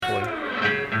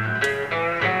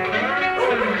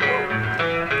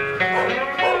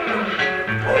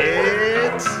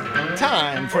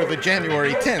the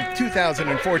January 10th,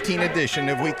 2014 edition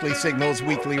of Weekly Signals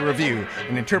Weekly Review,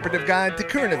 an interpretive guide to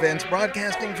current events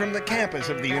broadcasting from the campus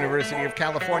of the University of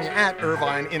California at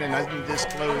Irvine in an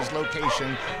undisclosed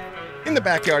location in the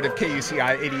backyard of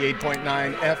KUCI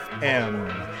 88.9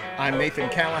 FM. I'm Nathan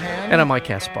Callahan. And I'm Mike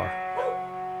Caspar.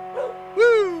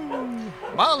 Woo!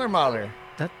 Mahler.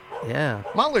 Yeah.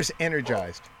 Mahler's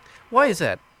energized. Why is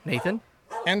that, Nathan?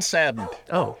 And saddened.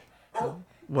 Oh.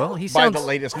 Well, he By sounds... the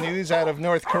latest news out of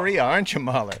North Korea, aren't you,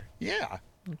 Mahler? Yeah.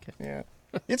 Okay. Yeah.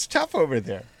 It's tough over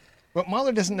there. But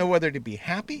Mahler doesn't know whether to be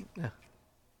happy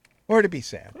or to be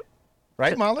sad.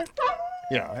 Right, Mahler?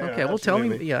 Yeah. Okay, well, tell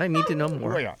me. Yeah, I need to know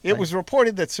more. Oh, yeah. It was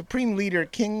reported that Supreme Leader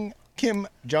Kim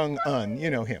Jong-un, you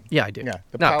know him. Yeah, I do. Yeah,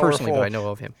 Not personally, but I know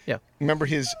of him. Yeah. Remember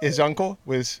his uncle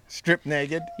was stripped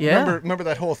naked? Yeah. Remember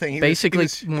that whole thing? He Basically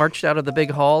was marched out of the big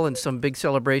hall in some big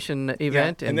celebration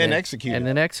event. Yeah, and then executed. And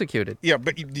then executed. Yeah,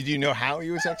 but did you know how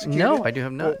he was executed? No, I do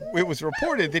have not. Well, it was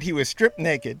reported that he was stripped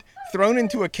naked, thrown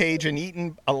into a cage, and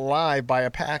eaten alive by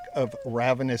a pack of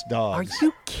ravenous dogs. Are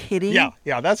you kidding?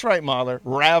 Yeah, that's right, Mahler.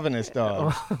 Ravenous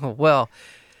dogs. Well,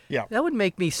 yeah. That would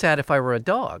make me sad if I were a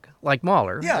dog, like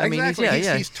Mahler. Yeah, I mean,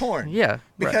 exactly. He's torn. Yeah.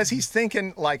 Because he's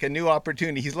thinking like a new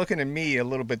opportunity. He's looking at me a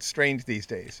little bit strange these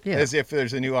days, as if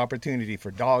there's a new opportunity for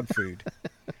dog food.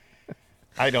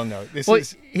 I don't know.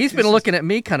 He's been looking at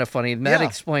me kind of funny, and that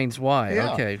explains why.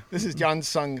 Yeah. Okay. This is John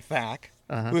Sung Thak,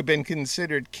 who had been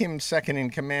considered Kim's second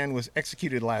in command, was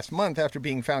executed last month after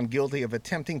being found guilty of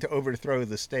attempting to overthrow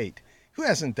the state. Who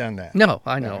hasn't done that? No,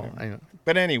 I know.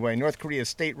 But anyway, North Korea's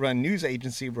state-run news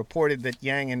agency reported that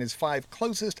Yang and his 5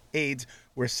 closest aides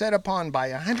were set upon by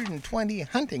 120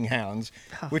 hunting hounds,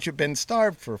 which have been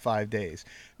starved for 5 days.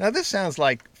 Now, this sounds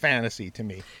like fantasy to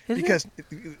me, because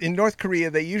in North Korea,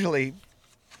 they usually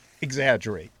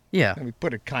exaggerate. Yeah. Let me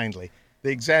put it kindly.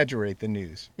 They exaggerate the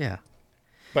news. Yeah.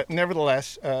 But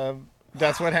nevertheless,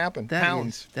 that's what happened.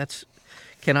 Hounds.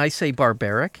 Can I say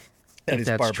barbaric? That's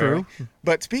barbaric. True.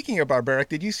 But speaking of barbaric,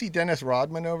 did you see Dennis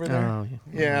Rodman over there? Oh,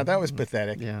 yeah, that was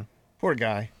pathetic. Yeah. Poor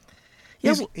guy.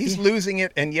 Yeah, he's losing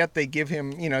it, and yet they give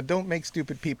him, don't make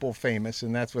stupid people famous,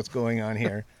 and that's what's going on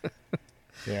here.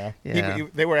 Yeah.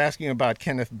 They were asking about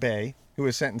Kenneth Bay, who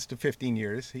was sentenced to 15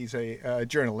 years. He's a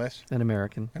journalist. An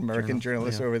American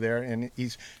journalist over there, and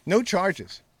he's no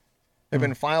charges have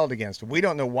been filed against him. We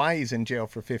don't know why he's in jail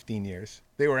for 15 years.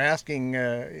 They were asking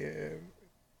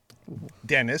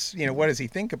Dennis, what does he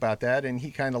think about that? And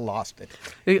he kind of lost it.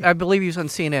 I believe he was on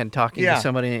CNN talking to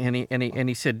somebody, and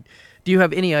he said, "Do you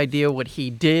have any idea what he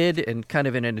did?" And kind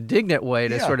of in an indignant way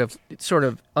to sort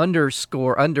of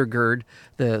undergird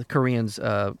the Koreans'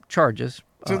 charges.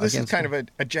 So this is kind of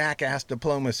a jackass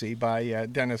diplomacy by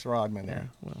Dennis Rodman. Yeah.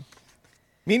 Well.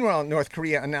 Meanwhile, North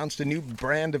Korea announced a new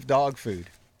brand of dog food.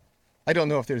 I don't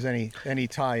know if there's any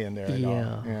tie in there at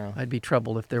all. Yeah, I'd be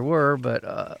troubled if there were, but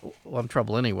I'm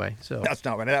trouble anyway. So that's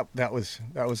not what that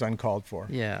was uncalled for.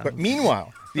 Yeah. But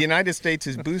meanwhile, the United States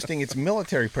is boosting its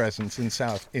military presence in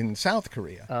South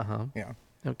Korea. Yeah.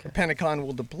 Okay. The Pentagon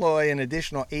will deploy an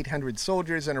additional 800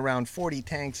 soldiers and around 40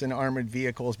 tanks and armored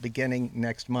vehicles beginning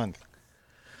next month.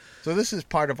 So this is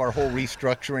part of our whole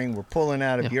restructuring. We're pulling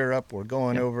out of Europe. We're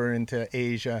going over into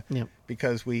Asia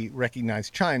because we recognize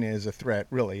China as a threat,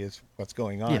 really, is what's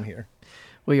going on here.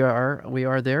 We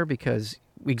are there because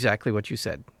exactly what you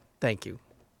said. Thank you.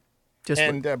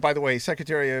 By the way,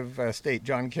 Secretary of State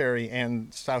John Kerry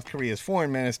and South Korea's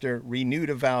foreign minister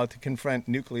renewed a vow to confront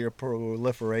nuclear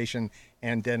proliferation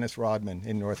and Dennis Rodman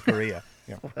in North Korea.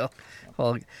 Yeah.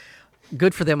 Well,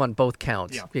 good for them on both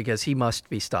counts because he must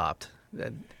be stopped.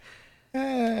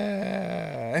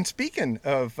 And speaking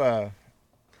of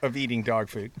eating dog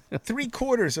food,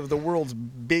 3/4 of the world's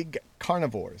big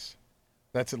carnivores,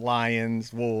 that's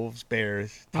lions, wolves,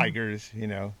 bears, tigers,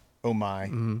 oh my,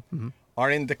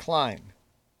 are in decline.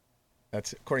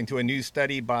 That's according to a new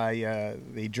study by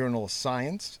the journal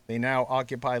Science. They now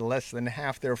occupy less than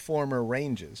half their former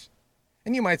ranges.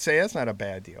 And you might say that's not a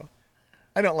bad deal.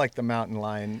 I don't like the mountain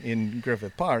lion in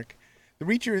Griffith Park.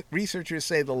 The researchers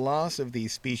say the loss of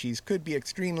these species could be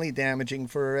extremely damaging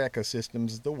for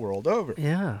ecosystems the world over.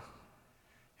 Yeah.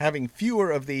 Having fewer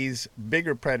of these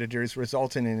bigger predators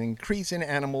results in an increase in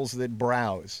animals that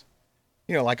browse.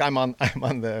 Like I'm on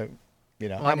the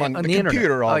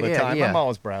computer all the time. I'm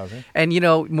always browsing. And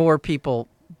more people,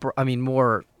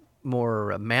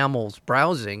 more mammals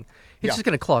browsing. It's just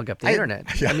going to clog up the internet.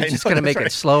 It's just going to make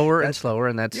it slower and slower,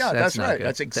 and that's right. Good.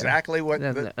 That's exactly what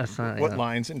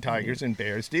lions and tigers and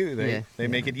bears do. They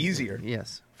make it easier.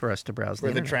 Yes, for us to browse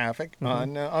the traffic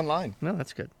online. No,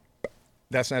 that's good.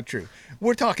 That's not true.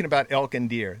 We're talking about elk and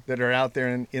deer that are out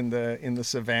there in the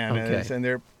savannas, and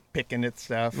they're picking at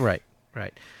stuff. Right.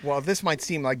 Right. Well, this might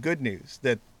seem like good news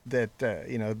that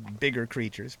bigger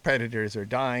creatures, predators, are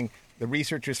dying. The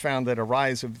researchers found that a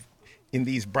rise in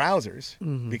these browsers,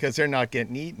 because they're not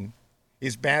getting eaten,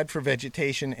 is bad for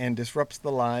vegetation and disrupts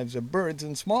the lives of birds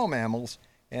and small mammals,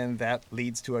 and that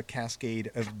leads to a cascade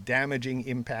of damaging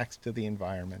impacts to the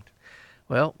environment.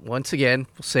 Well, once again,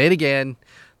 we'll say it again,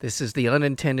 this is the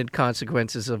unintended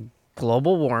consequences of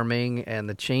global warming and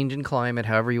the change in climate,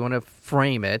 however you want to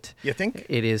frame it. You think?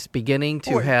 It is beginning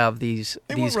to have these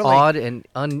really odd and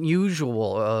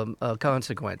unusual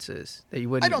consequences that you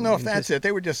wouldn't. I don't know if that's it.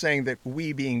 They were just saying that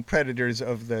we, being predators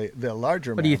of the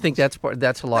larger. But do you think that's a lot they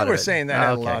of it? They were saying that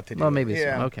had a lot to do. Well, maybe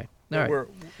yeah. so. Okay. All right.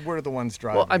 We're the ones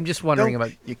driving. Well, I'm just wondering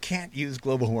about. You can't use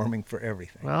global warming for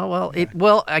everything.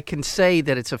 Well, I can say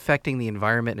that it's affecting the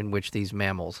environment in which these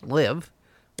mammals live.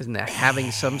 Isn't that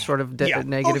having some sort of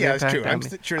negative impact? That's true. I I'm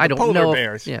mean, sure I the don't polar know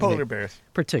bears. Polar bears.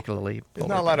 Particularly. There's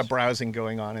not a lot of browsing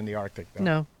going on in the Arctic, though.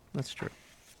 No, that's true.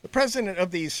 The president of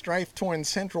the strife-torn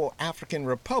Central African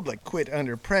Republic quit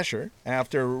under pressure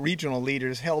after regional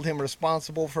leaders held him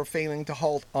responsible for failing to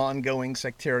halt ongoing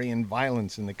sectarian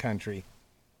violence in the country.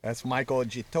 That's Michael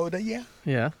Jitoda, yeah?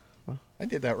 Yeah. I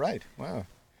did that right. Wow.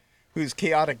 Whose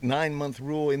chaotic 9-month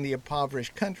rule in the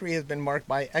impoverished country has been marked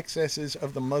by excesses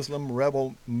of the Muslim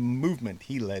rebel movement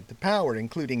he led to power,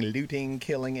 including looting,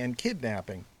 killing, and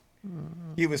kidnapping.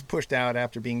 He was pushed out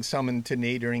after being summoned to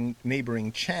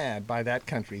neighboring Chad by that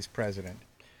country's president.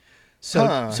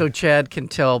 So Chad can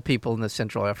tell people in the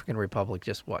Central African Republic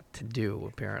just what to do,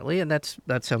 apparently, and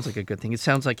that sounds like a good thing. It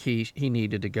sounds like he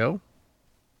needed to go.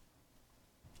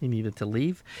 He needed to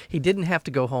leave. He didn't have to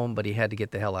go home, but he had to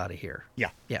get the hell out of here. Yeah.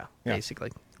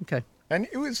 Basically. Okay. And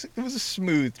it was a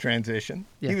smooth transition.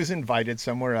 Yeah. He was invited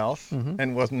somewhere else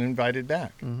and wasn't invited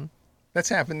back. That's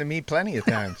happened to me plenty of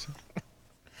times.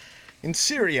 In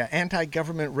Syria,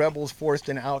 anti-government rebels forced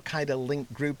an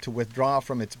al-Qaeda-linked group to withdraw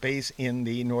from its base in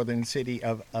the northern city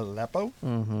of Aleppo.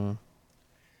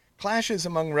 Clashes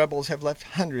among rebels have left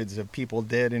hundreds of people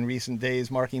dead in recent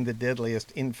days, marking the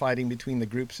deadliest infighting between the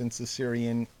groups since the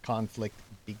Syrian conflict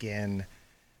began.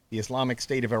 The Islamic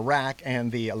State of Iraq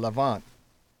and the Levant.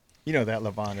 You know that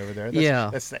Levant over there.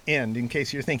 That's the end, in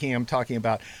case you're thinking I'm talking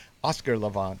about Oscar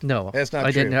Levant. No, that's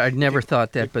not true. I never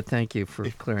thought that, but thank you for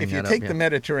clearing that up. If you take the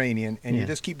Mediterranean and you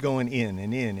just keep going in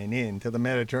and in and in to the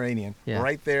Mediterranean,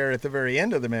 right there at the very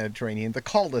end of the Mediterranean, the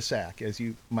cul-de-sac, as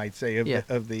you might say, of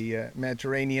the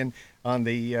Mediterranean on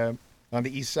the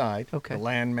east side, the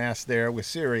landmass there with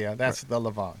Syria, that's the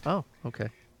Levant. Oh, okay.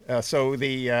 So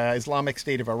the Islamic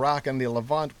State of Iraq and the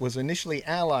Levant was initially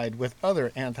allied with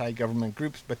other anti-government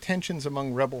groups, but tensions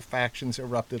among rebel factions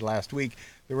erupted last week.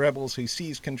 The rebels who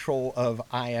seized control of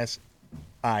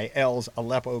ISIL's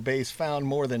Aleppo base found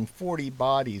more than 40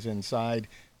 bodies inside,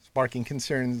 sparking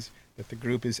concerns that the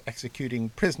group is executing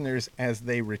prisoners as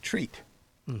they retreat.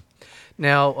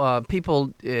 Now,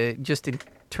 people, just in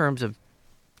terms of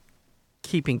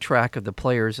keeping track of the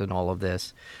players in all of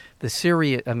this, the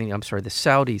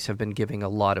Saudis have been giving a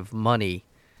lot of money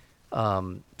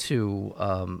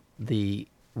to the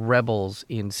rebels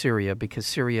in Syria because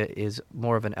Syria is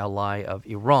more of an ally of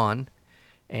Iran,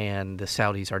 and the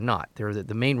Saudis are not. They're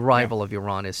the main rival of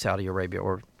Iran is Saudi Arabia,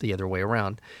 or the other way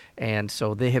around. And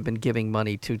so they have been giving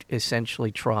money to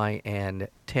essentially try and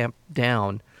tamp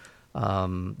down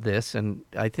this. And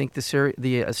I think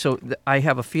I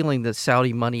have a feeling that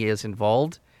Saudi money is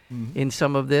involved in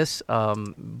some of this,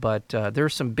 but there are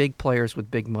some big players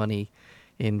with big money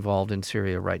involved in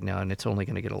Syria right now, and it's only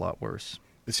going to get a lot worse.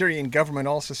 The Syrian government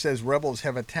also says rebels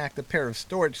have attacked a pair of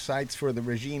storage sites for the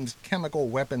regime's chemical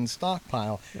weapons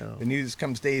stockpile. Oh. The news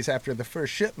comes days after the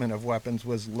first shipment of weapons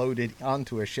was loaded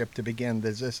onto a ship to begin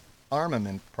the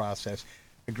disarmament process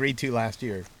agreed to last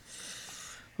year.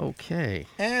 Okay.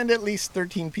 And at least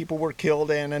 13 people were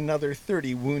killed and another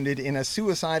 30 wounded in a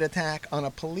suicide attack on a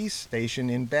police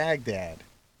station in Baghdad.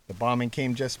 The bombing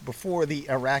came just before the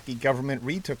Iraqi government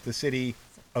retook the city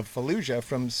of Fallujah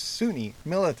from Sunni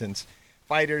militants.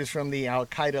 Fighters from the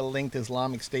al-Qaeda-linked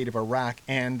Islamic State of Iraq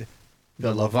and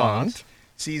the Levant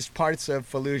seized parts of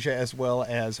Fallujah as well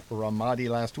as Ramadi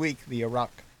last week. The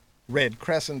Iraq Red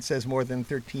Crescent says more than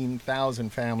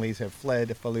 13,000 families have fled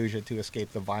Fallujah to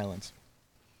escape the violence.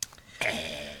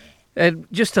 And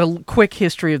just a quick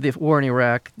history of the war in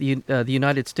Iraq. The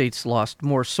United States lost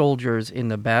more soldiers in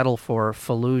the battle for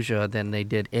Fallujah than they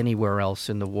did anywhere else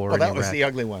in the war in Iraq. That was the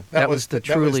ugly one. That was the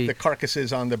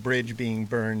carcasses on the bridge being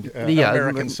burned.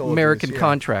 American soldiers. American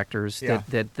contractors that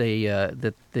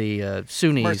the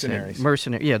Sunnis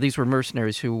mercenaries. These were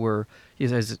mercenaries who were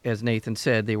as Nathan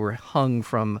said, they were hung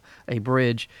from a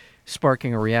bridge,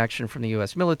 sparking a reaction from the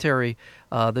U.S. military.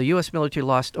 The U.S. military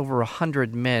lost over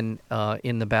 100 men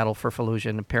in the battle for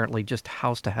Fallujah, apparently just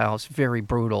house to house, very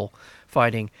brutal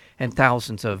fighting, and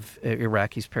thousands of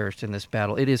Iraqis perished in this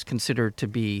battle. It is considered to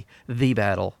be the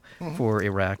battle for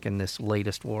Iraq in this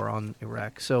latest war on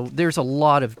Iraq. So there's a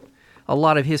lot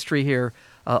of history here,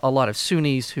 a lot of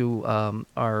Sunnis who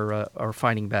are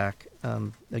fighting back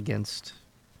against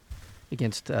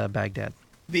Baghdad.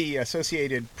 The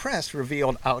Associated Press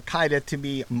revealed Al-Qaeda to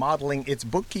be modeling its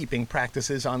bookkeeping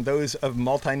practices on those of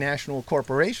multinational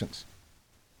corporations.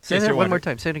 Say that one more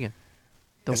time. Say it again.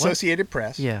 The Associated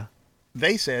Press. Yeah.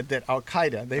 They said that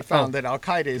Al-Qaeda, they found that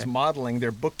Al-Qaeda is modeling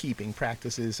their bookkeeping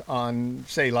practices on,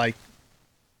 say, like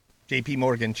J.P.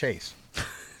 Morgan Chase.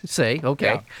 Okay.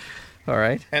 Yeah. All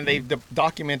right. And they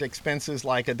document expenses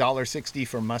like $1.60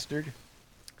 for mustard.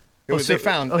 They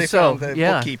found the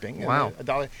bookkeeping. Wow.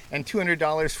 And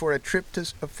 $200 for a trip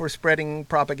for spreading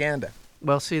propaganda.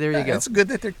 Well, see, there you go. It's good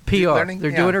that they're PR. learning.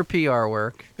 They're doing her PR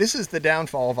work. This is the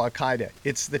downfall of Al-Qaeda.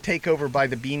 It's the takeover by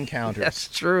the bean counters. That's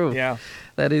true. Yeah.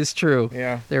 That is true.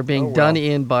 Yeah. They're being done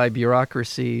in by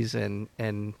bureaucracies and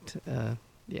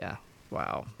yeah.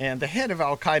 Wow. And the head of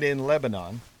Al-Qaeda in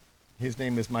Lebanon, his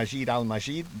name is Majid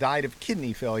al-Majid, died of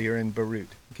kidney failure in Beirut,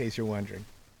 in case you're wondering.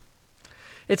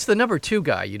 It's the number 2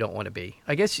 guy you don't want to be.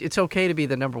 I guess it's okay to be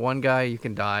the number 1 guy. You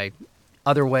can die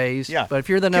other ways. Yeah. But if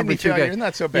you're the number 2 guy,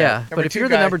 not so bad. Yeah. But if you're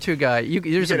the number 2 guy,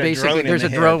 there's a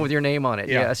drone with your name on it.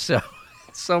 Yeah. So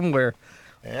somewhere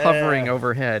hovering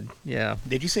overhead. Yeah.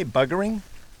 Did you say buggering?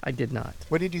 I did not.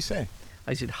 What did you say?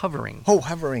 I said hovering. Oh,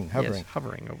 hovering. Yes,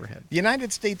 hovering overhead. The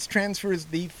United States transfers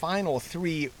the final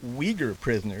 3 Uyghur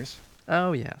prisoners.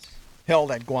 Oh, yes.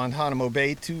 Held at Guantanamo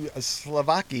Bay to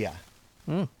Slovakia.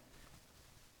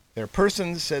 They're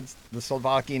persons, said the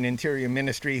Slovakian Interior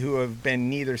Ministry, who have been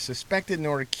neither suspected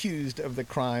nor accused of the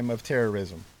crime of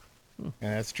terrorism. And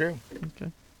that's true.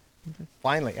 Okay.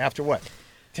 Finally, after what?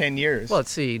 10 years. Well,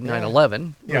 let's see,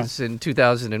 9/11 was in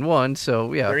 2001,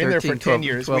 so yeah. They're in there for 10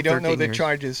 years. 12, we don't know the years.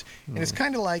 Charges. And it's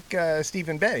kind of like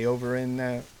Stephen Bay over in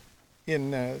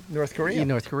North Korea. In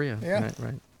North Korea, yeah.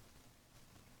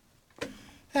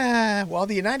 Right. While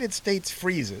the United States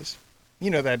freezes, you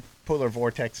know that polar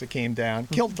vortex that came down,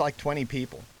 killed like 20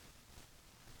 people.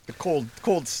 The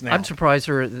cold snap. I'm surprised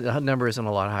the number isn't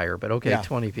a lot higher, but okay,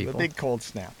 20 people. The big cold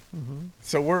snap.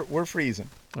 So we're freezing.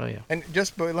 Oh, yeah. And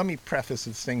let me preface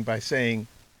this thing by saying,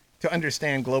 to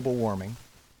understand global warming,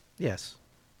 yes,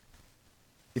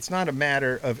 it's not a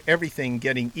matter of everything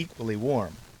getting equally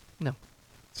warm. No.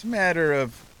 It's a matter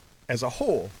of, as a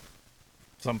whole,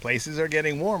 some places are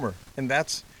getting warmer, and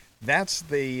that's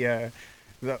the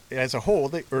as a whole,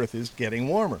 the Earth is getting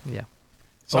warmer. Yeah.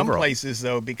 Some Overall. places,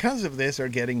 though, because of this, are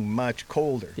getting much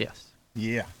colder. Yes.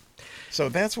 Yeah. So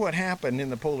that's what happened in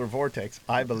the polar vortex,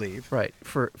 I believe. Right.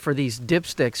 For these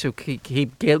dipsticks who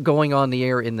keep going on the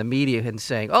air in the media and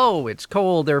saying, "Oh, it's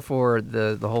cold, therefore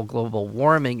the whole global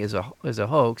warming is a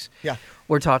hoax." Yeah.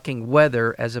 We're talking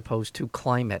weather as opposed to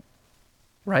climate.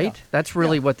 Right? Yeah. That's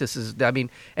really what this is. I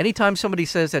mean, anytime somebody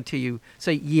says that to you,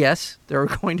 say, yes, there are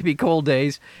going to be cold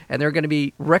days, and there are going to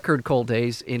be record cold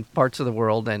days in parts of the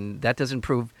world, and that doesn't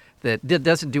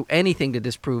do anything to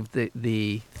disprove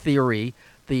the theory,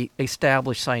 the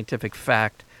established scientific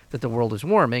fact that the world is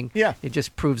warming. Yeah. It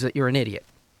just proves that you're an idiot.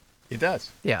 It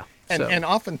does. Yeah. And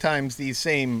oftentimes these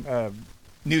same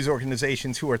news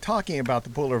organizations who are talking about the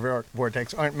polar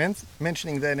vortex aren't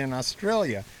mentioning that in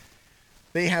Australia,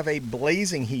 they have a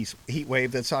blazing heat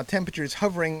wave that saw temperatures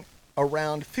hovering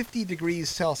around 50 degrees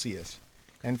Celsius.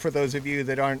 And for those of you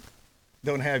that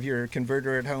don't have your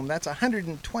converter at home, that's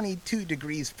 122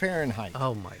 degrees Fahrenheit.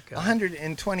 Oh, my God.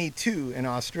 122 in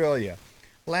Australia.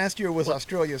 Last year was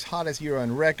Australia's hottest year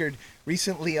on record.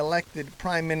 Recently elected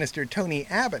Prime Minister Tony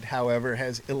Abbott, however,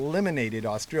 has eliminated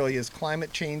Australia's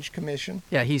Climate Change Commission.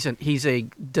 Yeah, he's a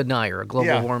denier, a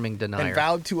global warming denier. And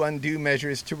vowed to undo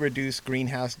measures to reduce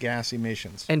greenhouse gas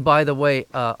emissions. And by the way,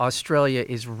 Australia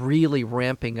is really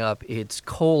ramping up its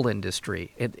coal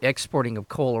industry, exporting of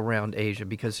coal around Asia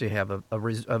because they have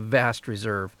a vast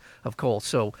reserve of coal.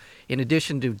 So in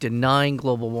addition to denying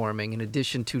global warming, in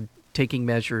addition to taking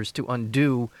measures to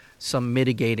undo some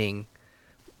mitigating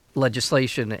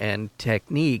legislation and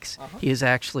techniques, he is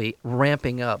actually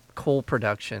ramping up coal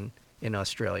production in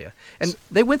Australia. And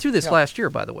they went through this last year,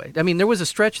 by the way. I mean, there was a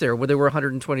stretch there where there were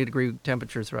 120-degree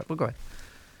temperatures throughout. Well, go ahead.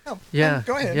 Oh, yeah.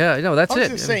 Go ahead. Yeah, no, that's it. I was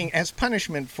just saying, as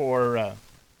punishment for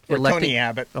Tony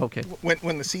Abbott,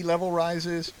 when the sea level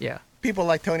rises, people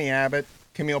like Tony Abbott,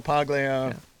 Camille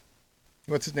Paglia,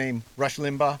 what's his name, Rush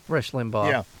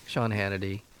Limbaugh, Sean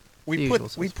Hannity. we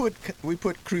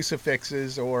put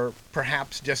crucifixes or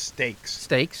perhaps just stakes.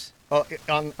 Stakes? On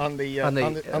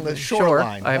the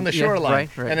shoreline. On the shoreline.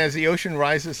 Right. And as the ocean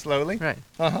rises slowly. Right.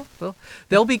 Well,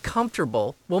 they'll be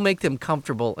comfortable. We'll make them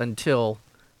comfortable until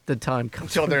the time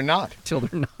comes. Until they're not. Until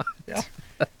they're not. Yeah.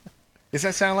 Does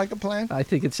that sound like a plan? I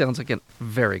think it sounds like a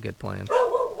very good plan.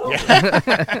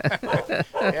 Yeah.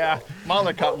 Yeah.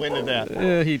 Mahler caught wind of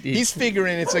that. He's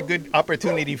figuring it's a good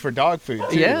opportunity for dog food,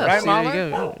 too. Yeah. Right, Mahler? There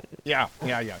you go. Yeah.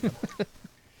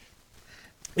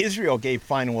 Israel gave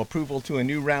final approval to a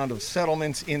new round of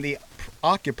settlements in the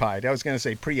occupied, I was going to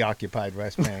say preoccupied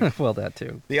West Bank. Well, that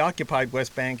too. The occupied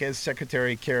West Bank, as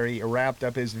Secretary Kerry wrapped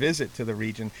up his visit to the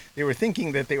region. They were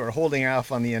thinking that they were holding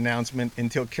off on the announcement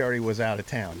until Kerry was out of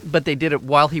town. But they did it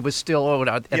while he was still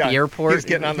at the airport. He was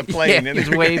getting on the plane. And he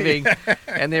was waving,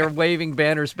 and they were waving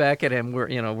banners back at him. We're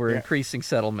increasing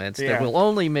settlements that will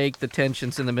only make the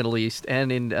tensions in the Middle East and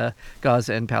in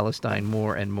Gaza and Palestine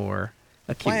more and more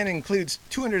acute. The plan includes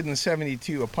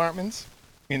 272 apartments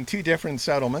in 2 different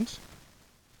settlements.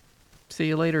 See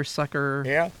you later, sucker.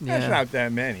 Yeah, that's not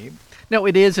that many. No,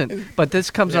 it isn't. But this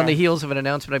comes on the heels of an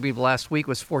announcement I believe last week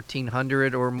was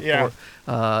 1,400 or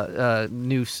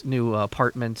new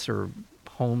apartments or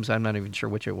homes. I'm not even sure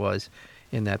which it was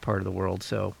in that part of the world.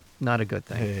 So not a good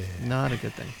thing. Not a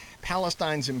good thing.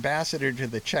 Palestine's ambassador to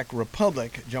the Czech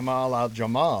Republic, Jamal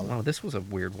al-Jamal. Oh, this was a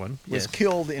weird one. Was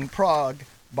killed in Prague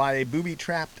by a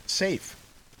booby-trapped safe.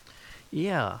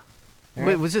 Yeah.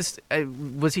 Wait, was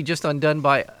he just undone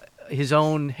by his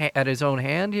own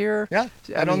hand here? Yeah,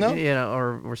 I don't know.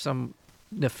 Or some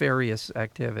nefarious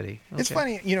activity. Okay. It's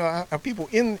funny, people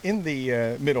in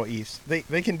the Middle East,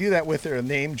 they can do that with their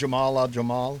name, Jamal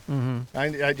al-Jamal. Mm-hmm.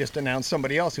 I just announced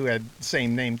somebody else who had the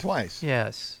same name twice.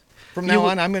 Yes. From now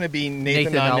on, I'm going to be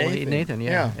Nathan al-Nathan. Nathan,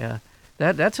 yeah.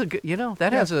 That's a good,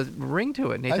 that has a ring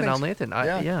to it, Nathan al-Nathan.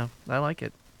 I like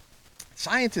it.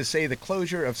 Scientists say the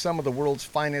closure of some of the world's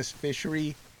finest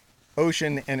fishery,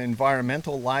 ocean, and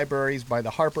environmental libraries by the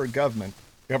Harper government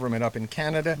up in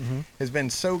Canada has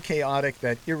been so chaotic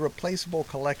that irreplaceable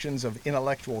collections of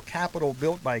intellectual capital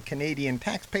built by Canadian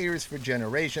taxpayers for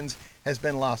generations has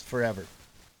been lost forever.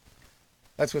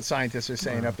 That's what scientists are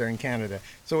saying up there in Canada.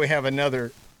 So we have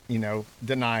another,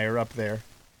 denier up there,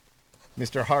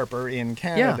 Mr. Harper in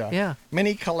Canada. Yeah.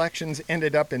 Many collections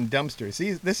ended up in dumpsters.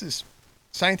 This is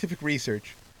scientific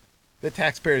research that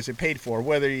taxpayers have paid for.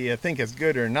 Whether you think it's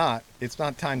good or not, it's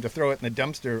not time to throw it in the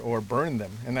dumpster or burn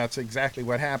them. And that's exactly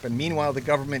what happened. Meanwhile, the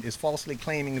government is falsely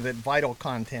claiming that vital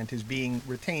content is being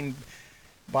retained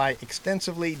by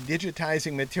extensively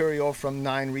digitizing material from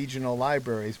 9 regional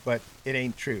libraries, but it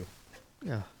ain't true.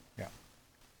 Yeah.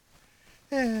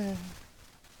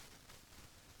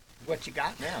 What you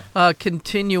got now?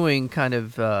 Continuing kind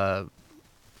of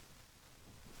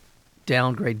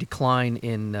downgrade, decline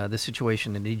in the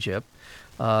situation in Egypt.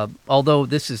 Although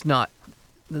this is not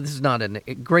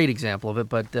a great example of it,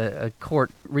 but a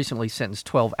court recently sentenced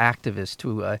 12 activists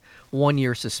to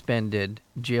 1-year suspended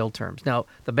jail terms. Now,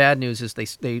 the bad news is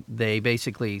they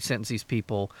basically sentence these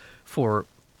people for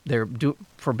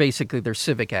basically their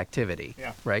civic activity,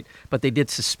 right? But they did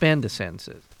suspend the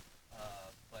sentences.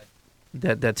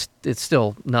 It's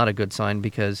still not a good sign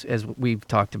because, as we've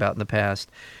talked about in the past,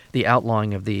 the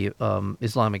outlawing of the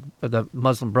the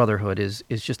Muslim Brotherhood is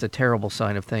just a terrible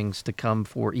sign of things to come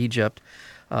for Egypt.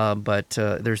 But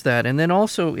there's that, and then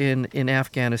also in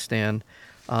Afghanistan,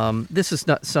 this is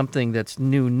not something that's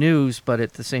new news, but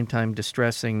at the same time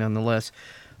distressing nonetheless.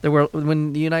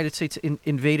 When the United States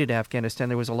invaded Afghanistan,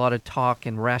 there was a lot of talk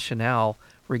and rationale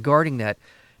regarding that,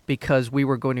 because we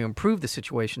were going to improve the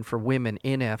situation for women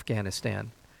in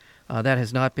Afghanistan. That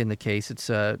has not been the case. It's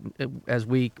as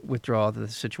we withdraw, the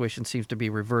situation seems to be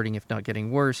reverting, if not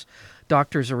getting worse.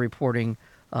 Doctors are reporting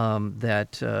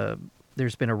that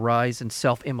there's been a rise in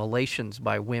self-immolations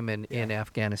by women in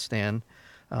Afghanistan,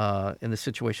 and the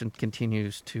situation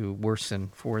continues to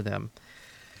worsen for them.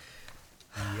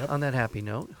 On that happy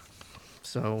note.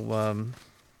 So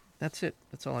that's it.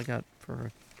 That's all I got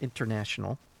for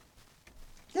international.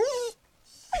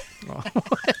 What's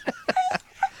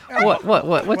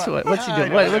he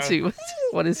doing? What is he?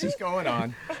 What's going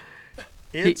on?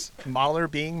 It's Mahler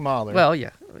being Mahler. Well, yeah,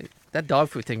 that dog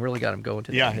food thing really got him going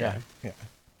today. Yeah.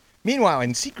 Meanwhile,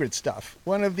 in secret stuff,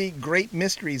 one of the great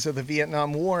mysteries of the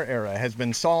Vietnam War era has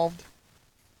been solved.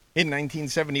 In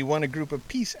 1971, a group of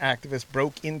peace activists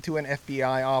broke into an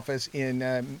FBI office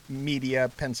in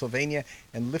Media, Pennsylvania,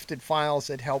 and lifted files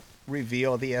that helped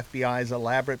reveal the FBI's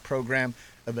elaborate program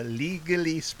of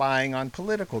illegally spying on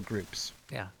political groups.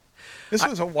 Yeah. This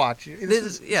was a watch.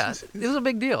 This is a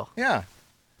big deal. Yeah.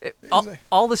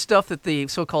 All the stuff that the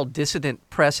so-called dissident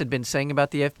press had been saying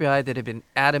about the FBI that had been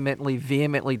adamantly,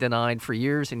 vehemently denied for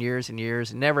years and years and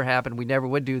years, and never happened, we never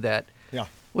would do that,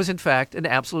 was in fact an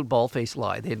absolute bald-faced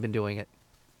lie. They had been doing it.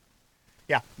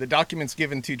 Yeah, the documents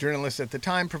given to journalists at the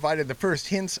time provided the first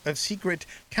hints of secret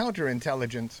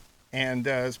counterintelligence, and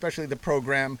especially the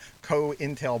program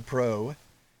COINTELPRO,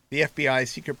 the FBI's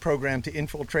secret program to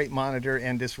infiltrate, monitor,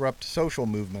 and disrupt social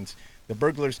movements. The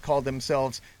burglars called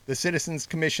themselves the Citizens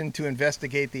Commission to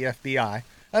Investigate the FBI.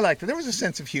 I liked it. There was a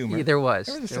sense of humor. Yeah, there was.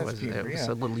 There was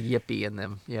a little yippee in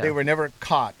them. Yeah. They were never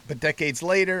caught, but decades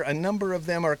later, a number of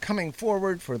them are coming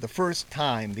forward for the first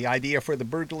time. The idea for the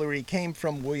burglary came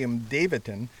from William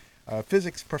Davidson, a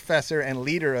physics professor and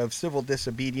leader of civil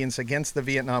disobedience against the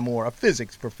Vietnam War. A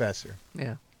physics professor.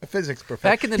 Yeah. A physics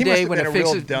professor. Back in the day when a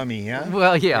real dummy, yeah?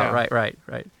 Well, yeah. Right.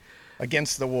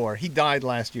 Against the war. He died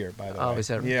last year, by the way. Oh, is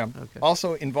that right? Yeah. Okay.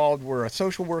 Also involved were a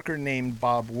social worker named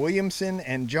Bob Williamson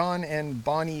and John and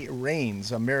Bonnie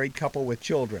Raines, a married couple with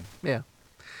children. Yeah.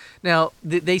 Now,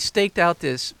 they staked out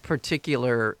this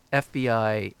particular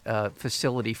FBI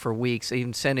facility for weeks. They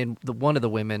even sent in one of the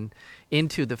women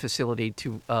into the facility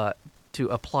to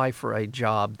apply for a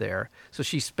job there. So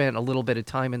she spent a little bit of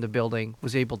time in the building,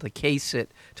 was able to case it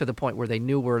to the point where they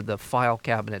knew where the file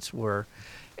cabinets were,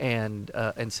 and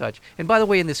such. And by the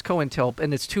way, in this COINTEL,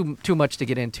 and it's too much to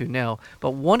get into now,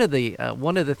 but one of the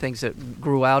things that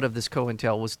grew out of this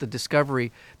COINTEL was the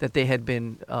discovery that they had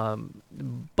been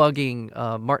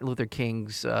bugging Martin Luther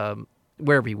King's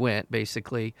wherever he went,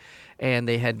 basically, and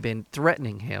they had been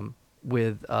threatening him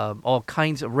with all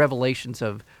kinds of revelations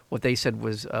of what they said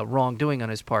was wrongdoing on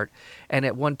his part, and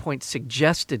at one point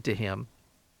suggested to him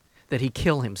that he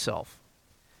kill himself.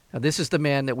 Now, this is the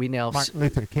man that we now... Martin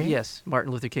Luther King? Yes, Martin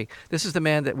Luther King. This is the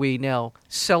man that we now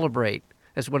celebrate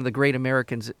as one of the great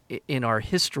Americans in our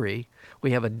history.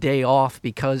 We have a day off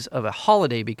because of a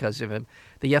holiday because of him.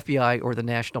 The FBI or the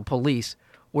National Police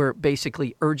were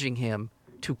basically urging him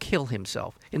to kill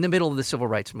himself in the middle of the Civil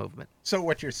Rights Movement. So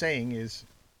what you're saying is...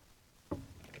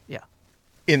 Yeah.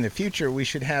 In the future, we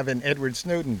should have an Edward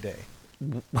Snowden Day.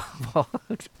 Well,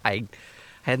 I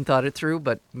hadn't thought it through,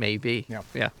 but maybe.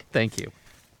 Yeah. Thank you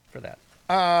for that.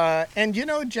 And you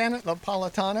know Janet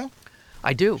Napolitano?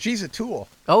 I do. She's a tool.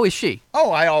 Oh, is she?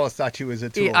 Oh, I always thought she was a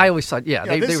tool. I always thought, there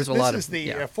was a lot of... This is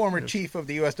the former chief of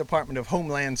the U.S. Department of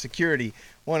Homeland Security,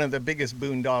 one of the biggest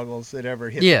boondoggles that ever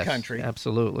hit the country. Yes,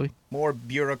 absolutely. More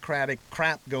bureaucratic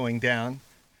crap going down.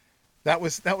 That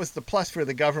was the plus for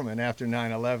the government after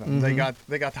 9/11. Mm-hmm.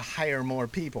 They got to hire more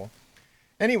people.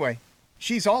 Anyway,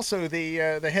 she's also the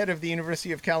head of the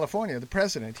University of California, the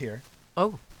president here.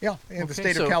 Oh. Yeah, in the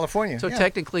state of California. So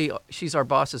technically, she's our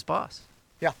boss's boss.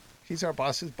 Yeah, she's our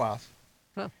boss's boss.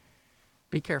 Huh.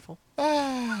 Be careful.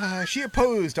 She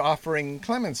opposed offering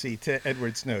clemency to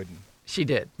Edward Snowden. She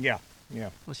did. Yeah.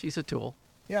 Well, she's a tool.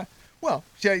 Yeah. Well,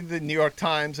 the New York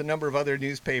Times, a number of other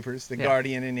newspapers, The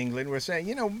Guardian in England, were saying,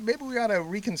 maybe we ought to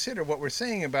reconsider what we're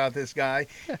saying about this guy,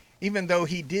 even though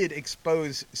he did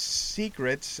expose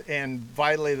secrets and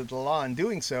violated the law in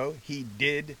doing so. He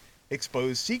did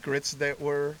expose secrets that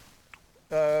were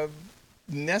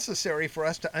necessary for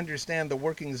us to understand the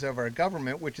workings of our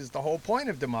government, which is the whole point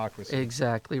of democracy.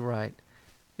 Exactly right.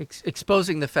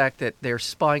 Exposing the fact that they're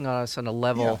spying on us on a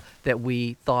level that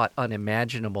we thought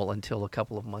unimaginable until a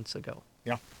couple of months ago.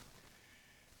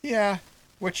 Yeah.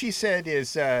 What she said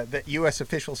is that U.S.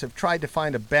 officials have tried to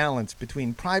find a balance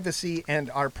between privacy and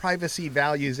our privacy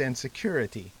values and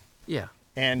security. Yeah.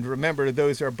 And remember,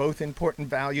 those are both important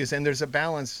values, and there's a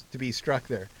balance to be struck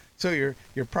there. So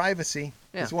your privacy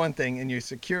is one thing, and your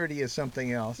security is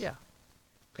something else. Yeah.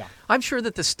 I'm sure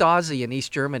that the Stasi in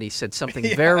East Germany said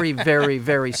something very, very,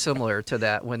 very similar to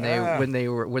that when they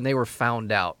were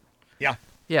found out. Yeah.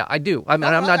 Yeah, I do. I'm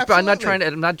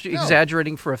not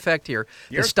exaggerating for effect here.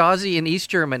 The Stasi in East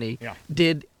Germany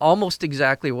did almost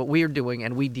exactly what we are doing,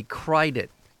 and we decried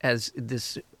it as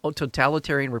this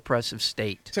totalitarian repressive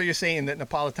state. So you're saying that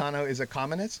Napolitano is a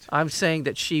communist? I'm saying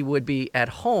that she would be at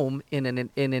home in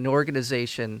an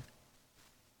organization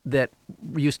that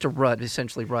used to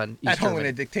essentially run East At home Germany.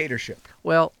 in a dictatorship.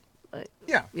 Well,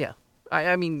 yeah.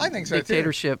 I mean, I think so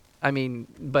dictatorship. Too. I mean,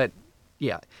 but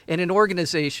yeah, in an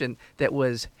organization that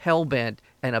was hell-bent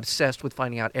and obsessed with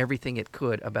finding out everything it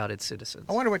could about its citizens.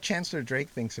 I wonder what Chancellor Drake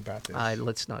thinks about this.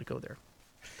 Let's not go there.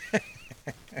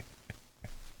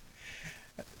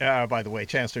 By the way,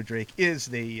 Chancellor Drake is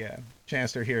the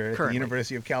chancellor here at the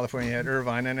University of California at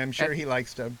Irvine, and I'm sure he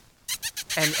likes to...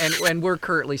 And we're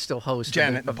currently still hosts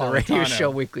Janet of the radio show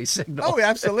Weekly Signal. Oh,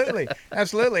 absolutely.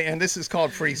 Absolutely. And this is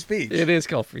called free speech. It is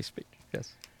called free speech,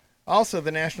 yes. Also,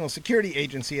 the National Security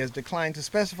Agency has declined to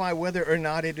specify whether or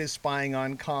not it is spying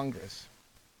on Congress.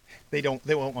 They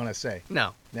won't want to say.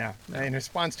 No. Yeah. In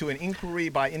response to an inquiry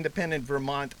by independent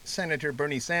Vermont Senator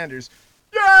Bernie Sanders.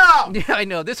 Yeah! Yeah, I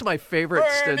know. This is my favorite.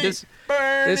 Bernie!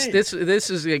 This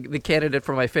is the candidate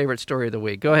for my favorite story of the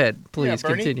week. Go ahead, please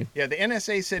continue. Yeah, the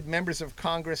NSA said members of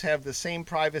Congress have the same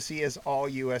privacy as all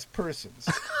U.S. persons.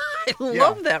 I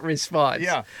love that response.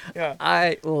 Yeah.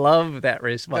 I love that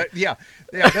response. Yeah.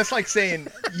 That's like saying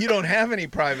you don't have any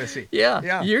privacy.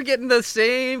 Yeah. You're getting the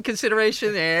same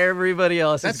consideration everybody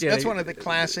else is getting. That's one of the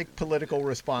classic political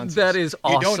responses. That is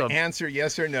awesome. You don't answer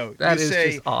yes or no. That is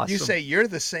just awesome. You say you're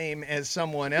the same as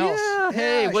someone else. Yeah.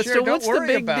 Hey, what's the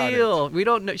big deal? We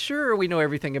don't know. Sure, we know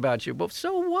everything about you, but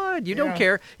so what? You don't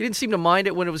care. You didn't seem to mind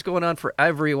it when it was going on for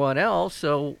everyone else.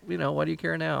 So why do you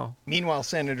care now? Meanwhile,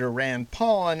 Senator Rand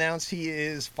Paul announced he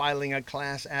is filing a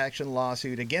class action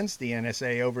lawsuit against the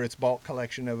NSA over its bulk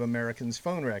collection of Americans'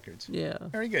 phone records. Yeah.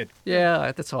 Very good.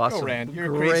 Yeah, that's awesome. Go, Rand.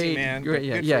 You're a crazy man.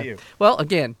 Great, good for you. Well,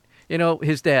 again,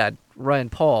 his dad,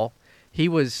 Rand Paul, he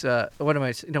was, is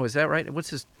that right? What's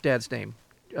his dad's name?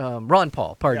 Ron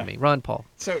Paul, pardon me, Ron Paul.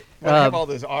 So, I have all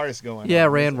those R's going on. Yeah,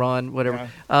 Ron, whatever.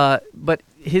 Yeah. But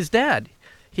his dad,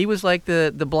 he was like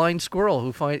the blind squirrel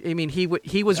who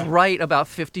he was right about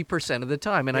 50% of the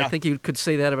time, and I think you could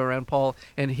say that about Rand Paul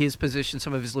and his position,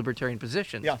 some of his libertarian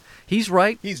positions. Yeah, he's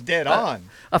right. He's dead on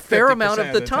a fair amount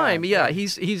of the time. Yeah,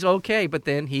 he's okay, but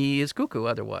then he is cuckoo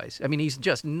otherwise. I mean, he's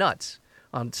just nuts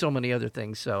on so many other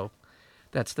things. So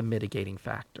that's the mitigating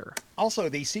factor. Also,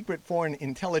 the Secret Foreign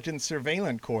Intelligence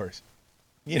Surveillance Corps.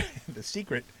 The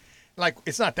secret. Like,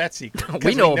 it's not that secret.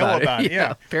 we know about it.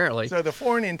 Yeah, apparently. So the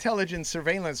Foreign Intelligence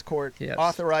Surveillance Court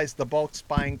authorized the bulk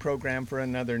spying program for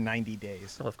another 90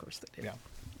 days. Well, of course they did. Yeah.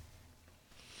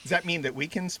 Does that mean that we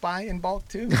can spy in bulk,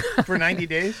 too, for 90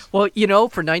 days? Well,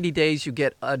 for 90 days you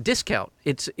get a discount.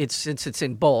 It's since it's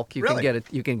in bulk, you can get a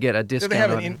discount. Do they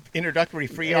have an introductory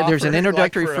free offer? There's an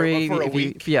introductory free. For a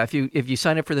week? If you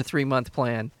sign up for the 3-month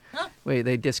plan,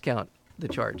 they discount the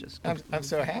charges. I'm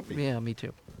so happy. Yeah, me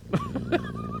too.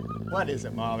 What is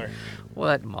it, Mahler?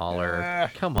 What,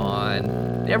 Mahler? Come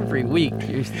on. Every week.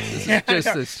 This is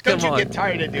just this. Don't you get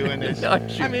tired of doing this? I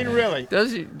mean, really.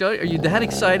 Are you that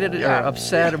excited or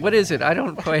upset? What is it? I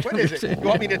don't quite understand. Is it? You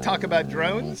want me to talk about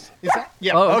drones? Is that?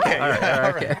 Yeah. Oh, okay. All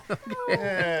right.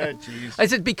 Jeez.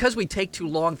 Is it because we take too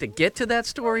long to get to that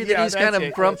story that he's kind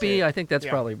of grumpy? I think that's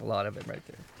probably a lot of it right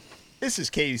there. This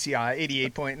is KUCI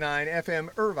 88.9 FM,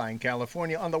 Irvine,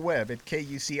 California, on the web at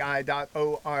kuci.org.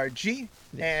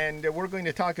 And we're going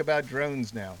to talk about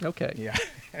drones now. Okay. Yeah.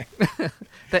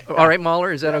 All right,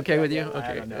 Mahler, is that okay with you? Okay.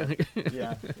 I don't know.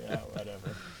 Yeah,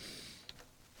 whatever.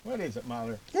 What is it,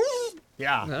 Mahler?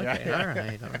 Yeah. Okay,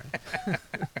 yeah. All right.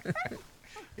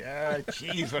 Yeah,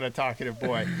 geez, what a talkative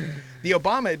boy. The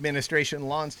Obama administration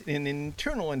launched an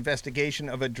internal investigation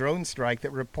of a drone strike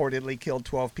that reportedly killed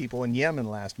 12 people in Yemen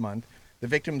last month. The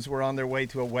victims were on their way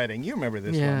to a wedding. You remember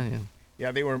this one?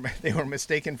 Yeah, they were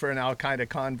mistaken for an Al-Qaeda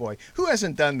convoy. Who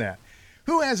hasn't done that?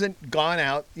 Who hasn't gone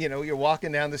out, you're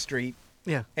walking down the street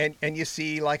and you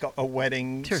see like a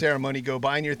wedding ceremony go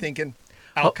by and you're thinking,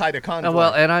 Al-Qaeda convoy.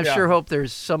 Well, and I sure hope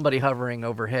there's somebody hovering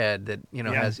overhead that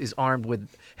is armed with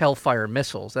Hellfire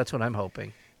missiles. That's what I'm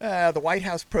hoping. The White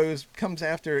House comes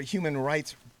after human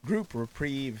rights group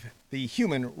Reprieve. The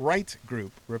Human Rights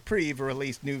Group Reprieve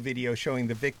released new video showing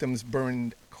the victims'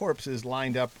 burned corpses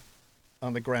lined up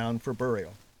on the ground for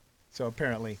burial. So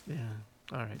apparently,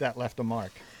 that left a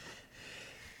mark.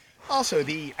 Also,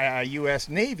 the U.S.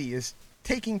 Navy is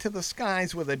taking to the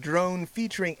skies with a drone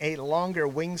featuring a longer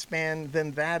wingspan than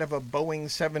that of a Boeing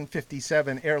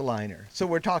 757 airliner. So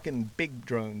we're talking big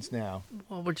drones now.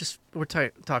 Well, we're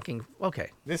talking,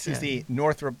 okay. This is the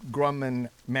Northrop Grumman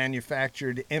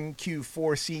manufactured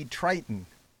MQ-4C Triton.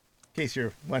 In case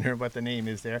you're wondering what the name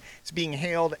is there. It's being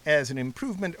hailed as an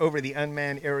improvement over the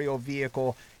unmanned aerial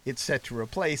vehicle it's set to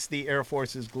replace the Air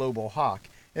Force's Global Hawk.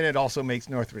 And it also makes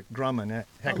Northrop Grumman a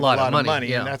heck of a lot of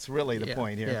money. And that's really the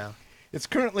point here. Yeah. It's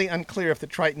currently unclear if the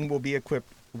Triton will be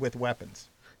equipped with weapons.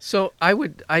 So I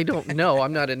don't know.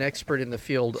 I'm not an expert in the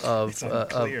field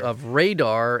of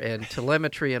radar and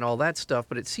telemetry and all that stuff,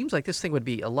 but it seems like this thing would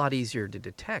be a lot easier to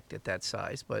detect at that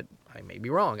size, but I may be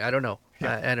wrong. I don't know.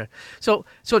 Yeah. So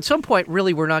at some point,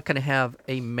 really, we're not going to have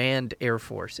a manned Air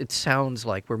Force. It sounds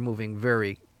like we're moving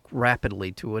very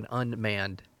rapidly to an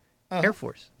unmanned Air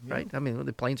Force, right? I mean,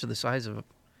 the planes are the size of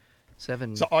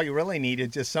 7. So all you really need is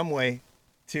just some way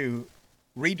to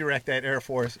redirect that Air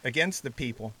Force against the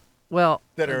people. Well,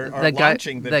 that are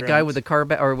launching that guy with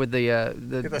the with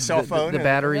the cell phone, the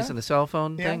batteries and the cell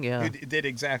phone thing. Who did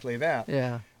exactly that.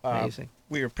 Yeah. Amazing.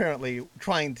 We are apparently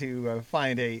trying to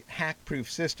find a hack-proof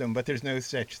system, but there's no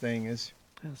such thing as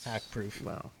hack-proof.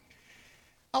 Wow.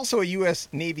 Also, a U.S.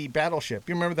 Navy battleship.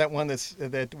 You remember that one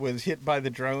that was hit by the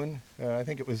drone? I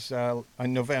think it was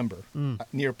in November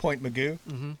near Point Mugu.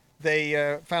 Mm-hmm.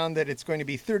 They found that it's going to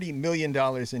be $30 million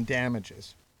in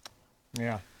damages.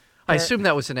 Yeah. I assume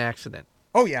that was an accident.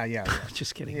 Oh, yeah.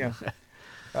 Just kidding. Yeah.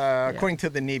 According to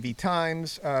the Navy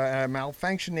Times,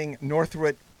 malfunctioning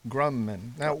Northrop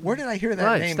Grumman. Now, where did I hear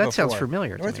that name before? That sounds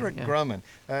familiar to me. Northrop Grumman.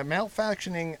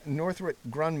 Malfunctioning Northrop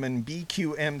Grumman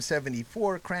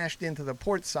BQM-74 crashed into the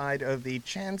port side of the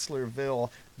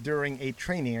Chancellorsville during a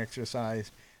training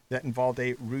exercise that involved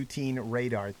a routine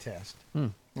radar test.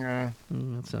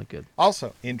 That's not good.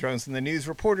 Also, in Drones in the News,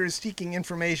 reporters seeking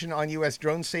information on U.S.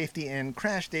 drone safety and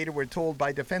crash data were told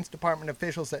by Defense Department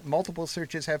officials that multiple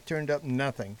searches have turned up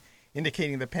nothing,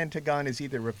 indicating the Pentagon is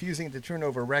either refusing to turn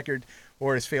over record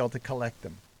or has failed to collect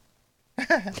them.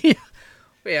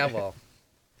 Yeah, well,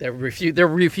 they're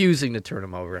refusing to turn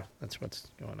them over. That's what's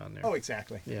going on there. Oh,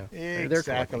 exactly. Yeah,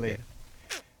 exactly.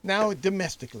 Now,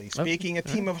 domestically speaking, a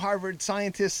team of Harvard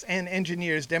scientists and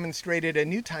engineers demonstrated a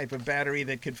new type of battery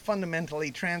that could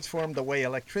fundamentally transform the way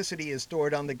electricity is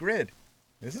stored on the grid.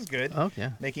 This is good. Oh,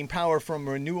 yeah. Making power from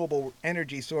renewable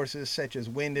energy sources such as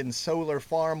wind and solar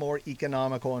far more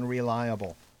economical and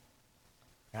reliable.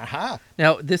 Aha!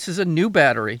 Now, this is a new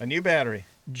battery. A new battery.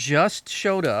 Just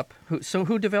showed up.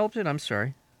 Who developed it? I'm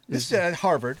sorry. This is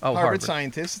Harvard. Harvard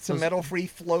Scientists. It's a metal-free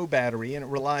flow battery, and it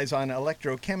relies on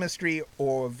electrochemistry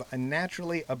of a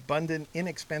naturally abundant,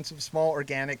 inexpensive, small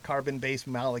organic carbon-based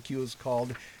molecules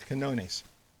called canones.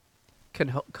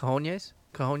 Cajones?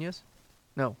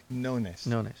 No. Nones.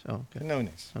 Oh, okay.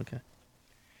 Canones. Okay.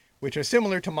 Which are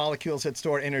similar to molecules that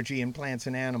store energy in plants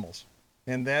and animals,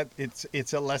 and that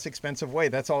it's a less expensive way.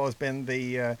 That's always been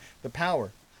the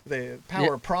power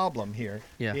problem here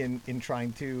in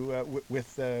trying to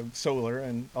with solar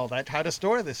and all that, how to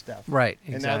store this stuff. Right,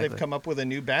 exactly. And now they've come up with a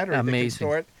new battery that can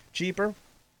store it cheaper.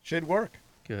 Should work.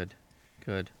 Good.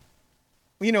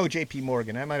 You know J.P.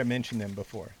 Morgan. I might have mentioned them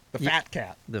before. The Fat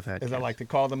Cat, as I like to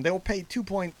call them. They'll pay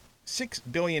 $2.6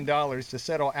 billion to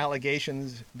settle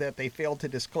allegations that they failed to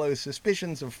disclose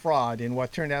suspicions of fraud in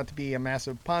what turned out to be a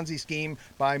massive Ponzi scheme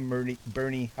by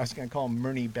Bernie. I was going to call him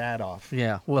Bernie Madoff.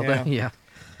 Yeah. Well, yeah.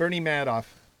 Bernie Madoff.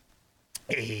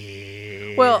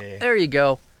 Well, there you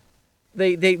go.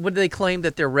 They what did they claim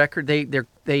that their record they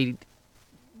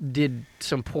did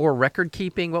some poor record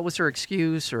keeping? What was their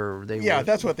excuse? Or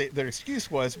that's what their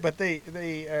excuse was. But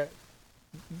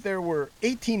there were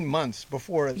 18 months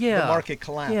before the market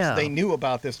collapsed. Yeah. They knew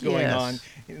about this going on,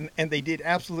 and they did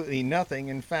absolutely nothing.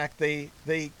 In fact,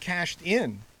 they cashed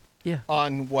in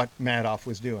on what Madoff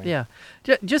was doing. Yeah,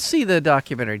 just see the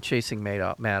documentary "Chasing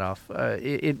Madoff."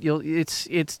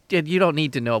 You don't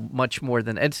need to know much more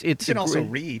than it's. You can also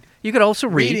read. You could also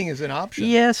read. Reading is an option.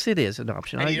 Yes, it is an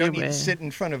option. And you don't need to sit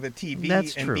in front of a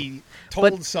TV be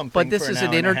told something. But this is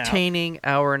an entertaining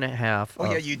hour and a half.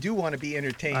 Oh yeah, you do want to be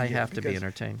entertained. I have to be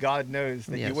entertained. God knows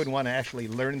that you wouldn't want to actually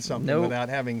learn something without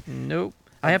having. Nope.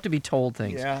 I have to be told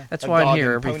things. Yeah, that's why I'm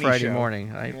here every Friday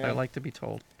morning. I like to be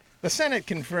told. The Senate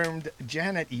confirmed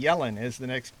Janet Yellen as the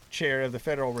next chair of the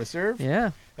Federal Reserve. Yeah.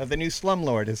 The new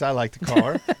slumlord, as I like to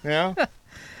call her.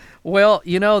 Well,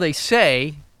 they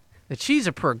say that she's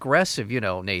a progressive,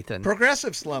 Nathan.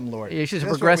 Progressive slumlord. Yeah, she's a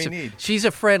That's progressive. What we need. She's a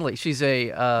friendly. She's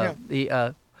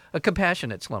a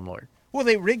compassionate slumlord. Well,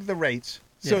 they rig the rates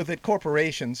so that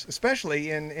corporations,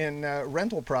 especially in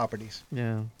rental properties,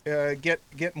 get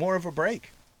more of a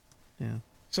break. Yeah.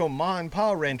 So ma and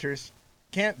pa renters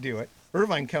can't do it.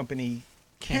 Irvine Company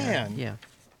can. Yeah.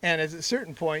 And at a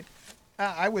certain point,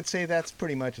 I would say that's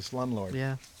pretty much a slumlord.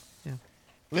 Yeah.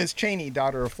 Liz Cheney,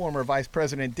 daughter of former Vice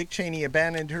President Dick Cheney,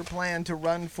 abandoned her plan to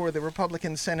run for the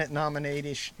Republican Senate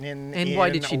nomination. And why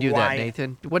did she do that,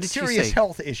 Nathan? What did she say? Serious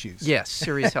health issues. Yes,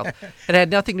 serious health. It had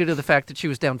nothing to do with the fact that she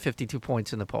was down 52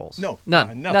 points in the polls. No,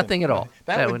 nothing at all.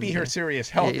 That would be her serious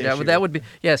health issue. That would be.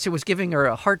 Yes, it was giving her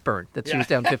a heartburn that she was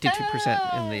down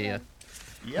 52%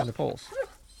 in the polls.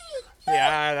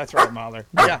 Yeah, that's right, Mahler.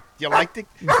 Yeah, you like Dick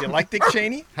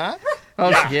Cheney, huh?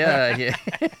 Oh yeah.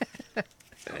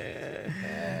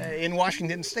 In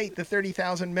Washington State, the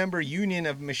 30,000-member Union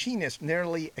of Machinists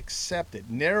narrowly accepted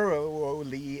a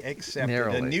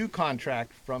new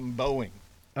contract from Boeing.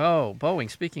 Oh, Boeing,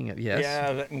 speaking of, yes.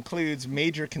 Yeah, that includes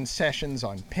major concessions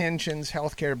on pensions,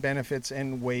 health care benefits,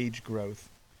 and wage growth.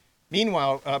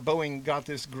 Meanwhile, Boeing got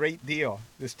this great deal,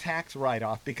 this tax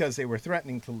write-off, because they were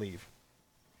threatening to leave.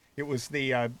 It was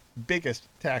the biggest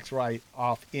tax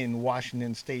write-off in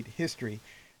Washington State history.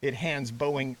 it hands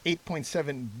Boeing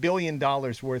 $8.7 billion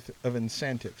worth of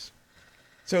incentives.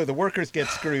 So the workers get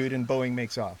screwed and Boeing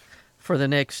makes off. For the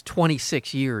next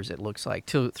 26 years, it looks like,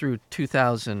 through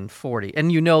 2040.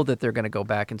 And you know that they're going to go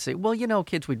back and say, well,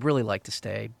 kids, we'd really like to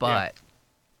stay, but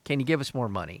can you give us more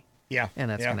money? Yeah.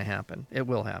 And that's going to happen. It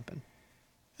will happen.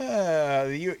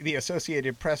 The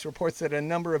Associated Press reports that a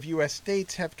number of U.S.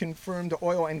 states have confirmed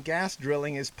oil and gas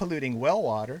drilling is polluting well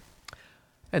water.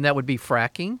 And that would be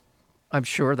fracking? I'm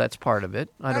sure that's part of it.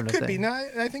 I don't know. That could be. No,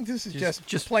 I think this is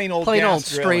just plain old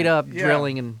straight up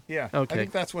drilling. And okay. I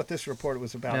think that's what this report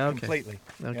was about completely.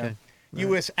 Okay. Yeah.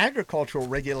 U.S. agricultural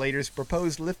regulators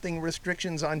propose lifting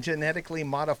restrictions on genetically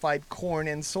modified corn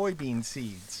and soybean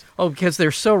seeds. Oh, because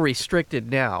they're so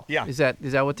restricted now. Yeah. Is that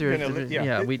what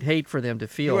they're? We'd hate for them to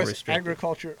feel U.S. restricted.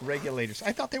 agriculture regulators.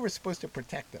 I thought they were supposed to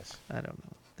protect us. I don't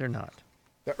know. They're not.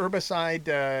 The herbicide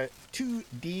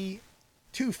 24-D.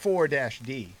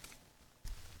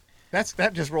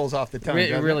 That just rolls off the tongue.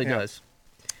 It really does.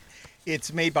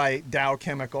 It's made by Dow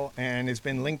Chemical and has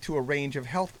been linked to a range of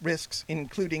health risks,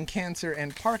 including cancer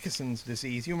and Parkinson's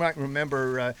disease. You might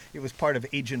remember it was part of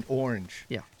Agent Orange,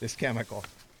 this chemical.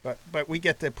 But we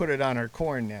get to put it on our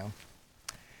corn now.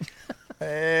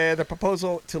 The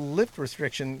proposal to lift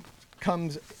restriction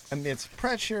comes amidst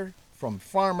pressure from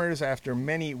farmers after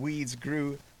many weeds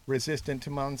grew resistant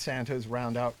to Monsanto's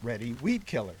Roundup Ready weed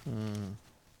killer.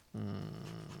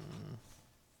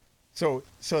 So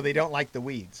they don't like the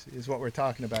weeds, is what we're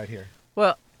talking about here.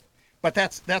 Well, but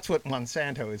that's what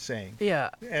Monsanto is saying.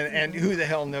 Yeah. And who the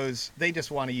hell knows? They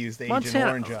just want to use the Agent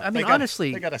Orange. I mean,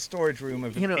 honestly, they got a storage room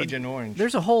of Agent Orange.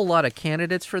 There's a whole lot of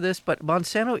candidates for this, but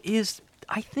Monsanto is,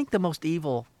 I think, the most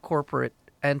evil corporate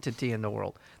entity in the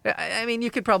world. I mean, you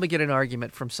could probably get an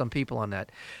argument from some people on that.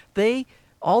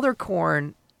 All their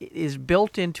corn is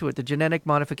built into it. The genetic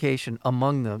modification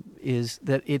among them is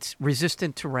that it's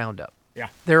resistant to Roundup. Yeah.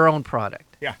 Their own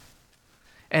product. Yeah.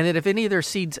 And that if any of their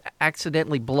seeds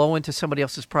accidentally blow into somebody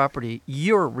else's property,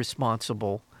 you're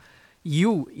responsible.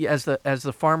 You, as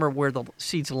the farmer where the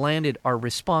seeds landed, are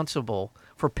responsible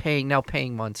for paying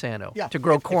Monsanto to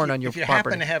grow corn on your property. If you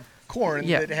happen to have corn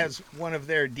that has one of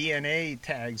their DNA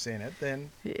tags in it,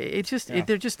 then it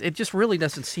just really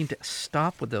doesn't seem to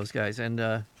stop with those guys.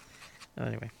 And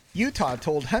anyway. Utah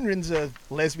told hundreds of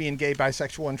lesbian, gay,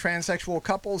 bisexual, and transsexual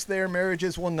couples their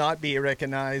marriages will not be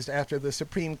recognized after the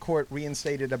Supreme Court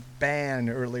reinstated a ban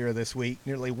earlier this week.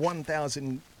 Nearly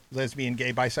 1,000 lesbian,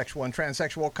 gay, bisexual, and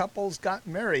transsexual couples got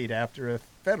married after a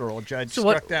federal judge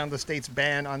struck down the state's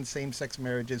ban on same-sex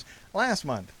marriages last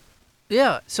month.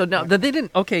 Yeah, so now they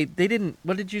didn't,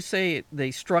 what did you say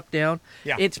they struck down?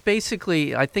 Yeah. It's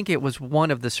basically, I think it was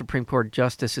one of the Supreme Court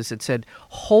justices that said,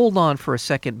 hold on for a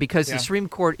second, because the Supreme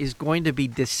Court is going to be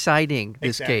deciding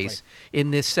this case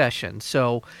in this session.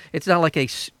 So it's not like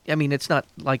it's not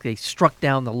like they struck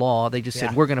down the law. They just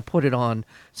said, we're going to put it on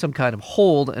some kind of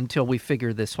hold until we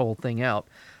figure this whole thing out.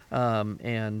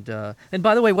 And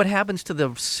by the way, what happens to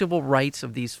the civil rights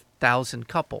of these 1,000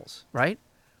 couples, right?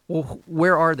 Well,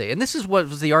 where are they? And this is what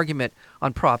was the argument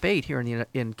on Prop 8 here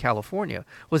in California,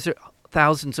 was there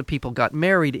thousands of people got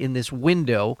married in this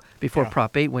window before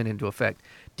Prop 8 went into effect.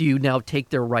 Do you now take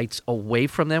their rights away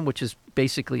from them, which is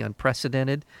basically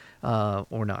unprecedented,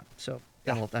 or not? So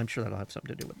I'm sure that'll have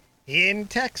something to do with it. In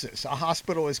Texas, a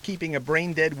hospital is keeping a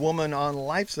brain-dead woman on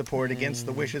life support against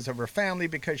the wishes of her family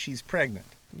because she's pregnant.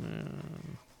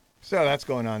 So that's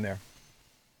going on there.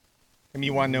 I mean,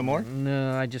 you want to know more?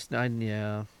 No,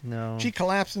 no. She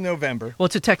collapsed in November. Well,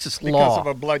 it's a Texas law. Because of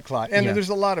a blood clot. And there's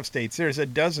a lot of states. There's a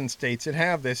dozen states that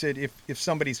have this. If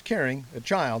somebody's carrying a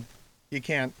child, you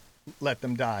can't let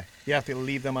them die. You have to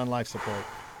leave them on life support.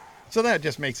 So that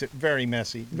just makes it very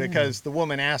messy because the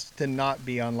woman asked to not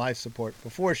be on life support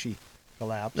before she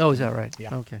collapsed. Oh, is that right?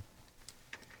 Yeah. Okay.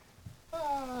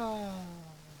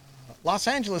 Los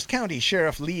Angeles County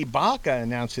Sheriff Lee Baca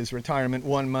announced his retirement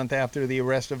 1 month after the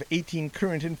arrest of 18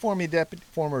 current and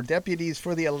former deputies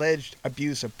for the alleged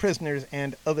abuse of prisoners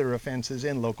and other offenses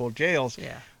in local jails.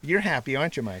 Yeah. You're happy,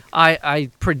 aren't you, Mike?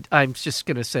 I'm just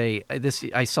going to say this.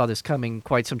 I saw this coming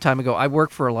quite some time ago. I work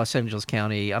for Los Angeles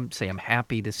County. I'm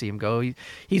happy to see him go.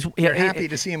 You're happy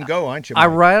to see him go, aren't you,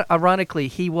 Mike? Ironically,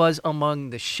 he was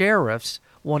among the sheriffs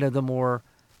one of the more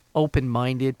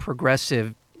open-minded,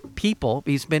 progressive people.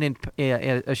 He's been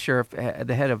a sheriff at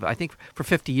the head of, I think, for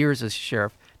 50 years as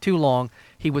sheriff. Too long.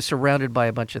 He was surrounded by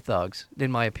a bunch of thugs,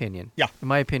 in my opinion. Yeah. In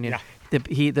my opinion.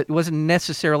 Yeah. That wasn't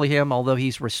necessarily him, although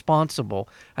he's responsible.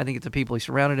 I think it's the people he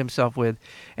surrounded himself with.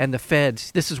 And the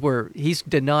feds, this is where he's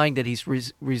denying that he's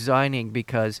resigning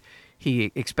because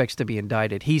he expects to be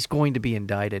indicted. He's going to be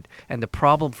indicted. And the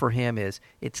problem for him is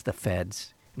it's the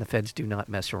feds. and the feds do not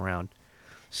mess around.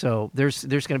 So there's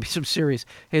going to be some serious.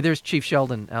 Hey, there's Chief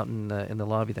Sheldon out in the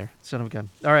lobby there. Son of a gun.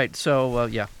 All right, so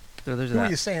yeah, there's Who that. are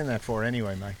you saying that for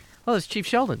anyway, Mike? Oh, it's Chief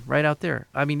Sheldon right out there.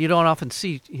 I mean, you don't often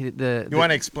see the. You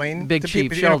want to explain? Big to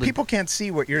Chief people? Sheldon. People can't see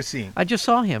what you're seeing. I just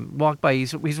saw him walk by.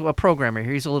 He's a programmer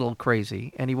here. He's a little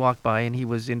crazy, and he walked by, and he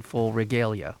was in full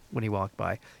regalia when he walked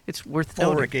by. It's worth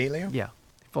full noting. regalia. Yeah,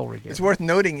 full regalia. It's worth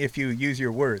noting if you use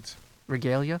your words.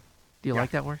 Regalia. Do you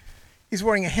like that word? He's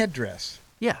wearing a headdress.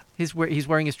 Yeah, he's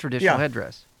wearing his traditional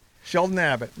headdress. Sheldon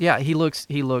Abbott. Yeah, he looks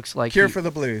like Cure for the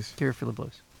Blues. Cure for the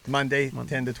Blues. Monday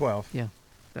 10 to 12. Yeah,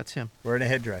 that's him. Wearing a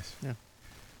headdress. Yeah.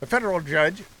 A federal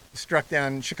judge struck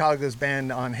down Chicago's ban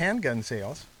on handgun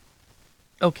sales.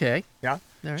 Okay. Yeah.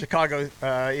 Right. Chicago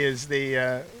is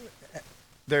their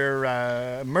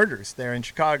murders there in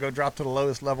Chicago dropped to the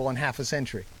lowest level in half a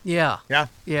century. Yeah. Yeah.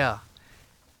 Yeah.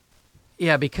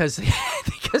 Yeah, because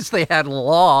they had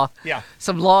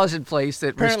some laws in place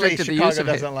that apparently restricted Chicago the use of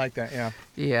it. doesn't like that. Yeah.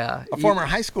 Yeah. A former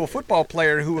high school football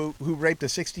player who raped a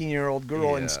 16-year-old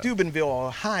girl in Steubenville,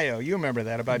 Ohio. You remember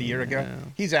that about a year ago.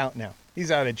 He's out now. He's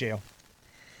out of jail.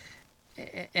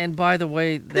 And by the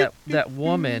way, that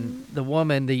woman, the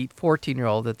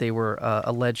 14-year-old that they were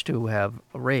alleged to have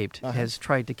raped, has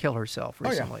tried to kill herself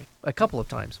recently. A couple of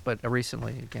times, but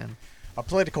recently again. A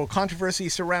political controversy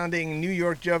surrounding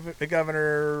New Jersey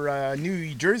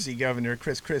Governor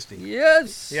Chris Christie.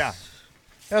 Yes. Yeah.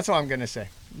 That's all I'm going to say.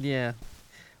 Yeah.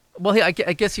 Well, I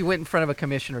guess he went in front of a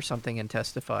commission or something and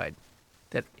testified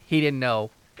that he didn't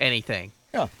know anything.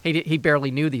 Yeah. He barely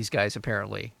knew these guys,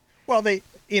 apparently. Well,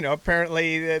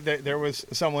 apparently there was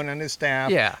someone on his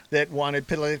staff that wanted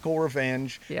political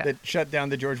revenge that shut down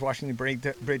the George Washington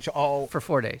Bridge for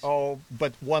 4 days. All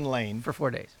but one lane. For 4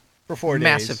 days. For 4 days.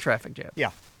 Massive traffic jam.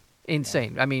 Yeah.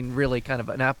 Insane. I mean, really kind of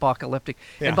an apocalyptic.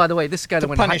 Yeah. And by the way, this guy that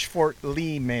went punish Fort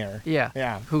Lee mayor.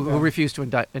 Yeah. Who refused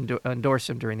to endorse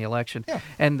him during the election. Yeah.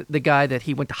 And the guy that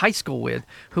he went to high school with,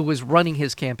 who was running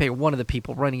his campaign, one of the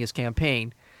people running his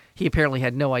campaign, he apparently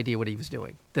had no idea what he was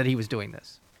doing, that he was doing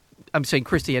this. I'm saying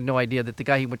Christie had no idea that the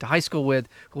guy he went to high school with,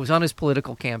 who was on his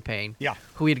political campaign,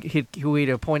 who he'd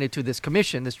appointed to this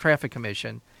commission, this traffic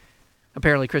commission,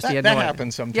 apparently Christie had no idea. That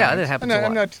happens sometimes. Yeah, that happens a lot.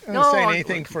 I'm not saying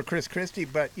anything for Chris Christie,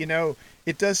 but,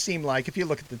 it does seem like, if you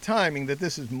look at the timing, that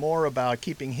this is more about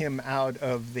keeping him out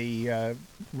of the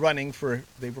running for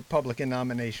the Republican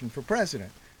nomination for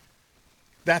president.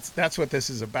 That's what this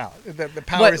is about. The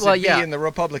powers that be in the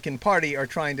Republican Party are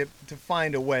trying to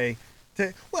find a way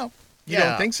to, you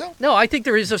don't think so? No, I think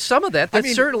there is some of that.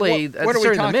 That's certainly what are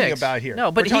we talking about here?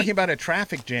 No, but we're talking about a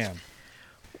traffic jam.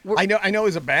 I know it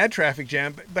was a bad traffic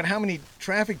jam, but how many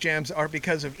traffic jams are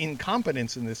because of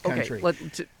incompetence in this country?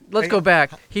 Okay, let's go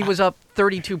back. He was up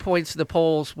 32 points to the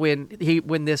polls when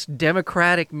this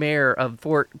Democratic mayor of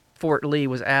Fort Lee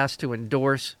was asked to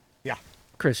endorse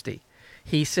Christie.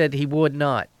 He said he would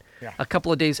not. Yeah. A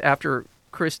couple of days after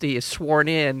Christie is sworn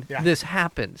in, this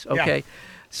happens. Okay. Yeah.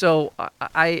 So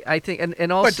I think,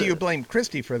 and also. But do you blame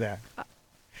Christie for that?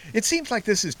 It seems like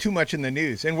this is too much in the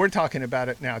news, and we're talking about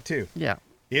it now too. Yeah.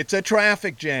 It's a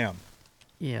traffic jam.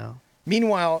 Yeah.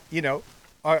 Meanwhile,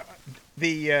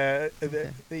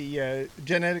 the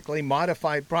genetically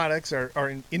modified products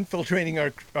are infiltrating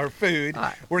our food.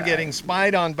 We're getting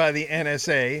spied on by the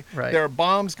NSA. Right. There are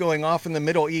bombs going off in the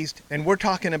Middle East, and we're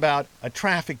talking about a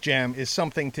traffic jam is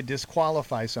something to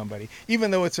disqualify somebody,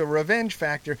 even though it's a revenge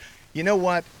factor. You know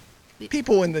what?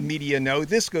 People in the media know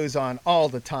this goes on all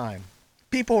the time.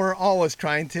 People are always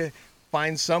trying to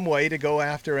find some way to go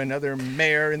after another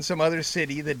mayor in some other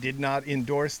city that did not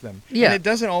endorse them. Yeah. And it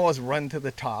doesn't always run to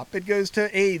the top. It goes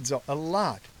to aides a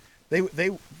lot. They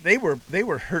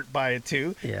were hurt by it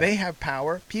too. Yeah. They have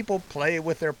power. People play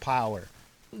with their power.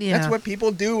 Yeah. That's what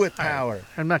people do with power.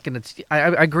 I'm not going to.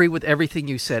 I agree with everything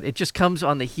you said. It just comes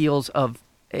on the heels of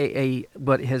a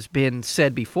what has been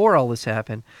said before all this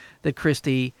happened, that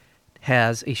Christie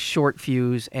has a short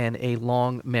fuse and a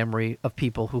long memory of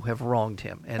people who have wronged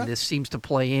him. And this seems to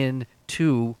play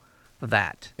into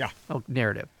that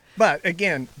narrative. But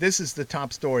again, this is the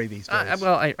top story these days.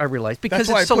 I realize. Because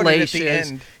it's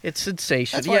salacious. It's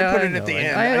sensational. That's why I put it at the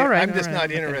end. I'm just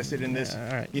not okay. interested in this. All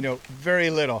right.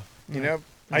 Very little.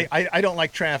 I don't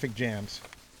like traffic jams.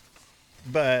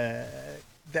 But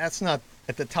that's not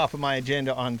at the top of my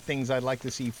agenda on things I'd like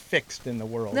to see fixed in the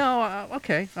world. No,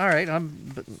 okay. All right.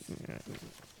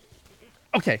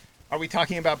 Okay. Are we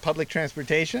talking about public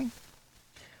transportation?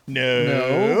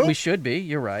 No. We should be.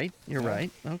 You're right. You're right.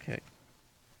 Okay.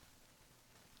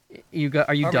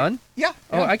 Are you done? Yeah.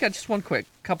 Oh, I got just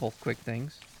couple quick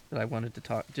things that I wanted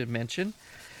to mention.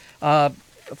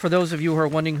 For those of you who are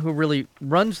wondering who really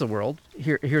runs the world,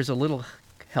 here's a little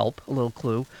help, a little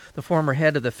clue, the former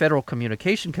head of the Federal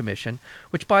Communication Commission,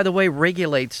 which, by the way,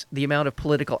 regulates the amount of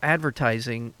political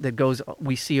advertising that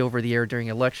we see over the air during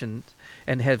elections,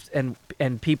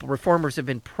 and people, reformers have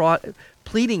been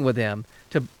pleading with them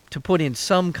to put in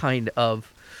some kind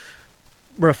of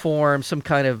reform, some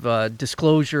kind of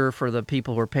disclosure for the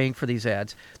people who are paying for these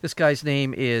ads. This guy's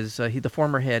name is the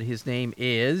former head. His name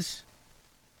is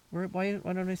why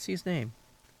don't I see his name?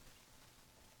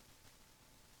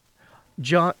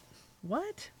 John,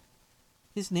 what?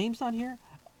 His name's on here?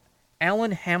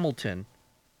 Alan Hamilton.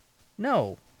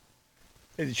 No.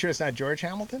 Is you sure it's not George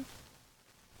Hamilton?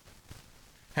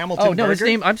 Hamilton. Oh no, Burger? his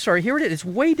name. I'm sorry. Here it is. It's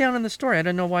way down in the story. I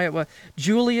don't know why it was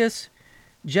Julius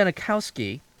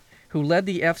Janikowski, who led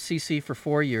the FCC for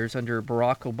 4 years under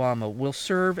Barack Obama. Will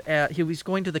serve at. He was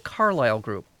going to the Carlyle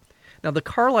Group. Now, the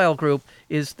Carlyle Group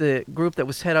is the group that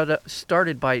was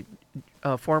started by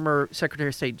former Secretary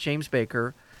of State James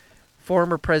Baker,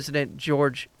 former President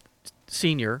George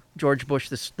Bush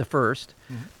the first,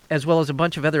 as well as a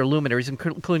bunch of other luminaries,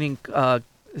 including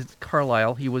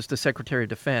Carlyle. He was the Secretary of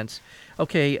Defense.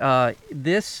 Okay,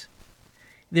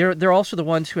 they're also the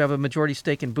ones who have a majority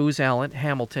stake in Booz Allen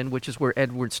Hamilton, which is where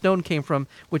Edward Snowden came from,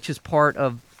 which is part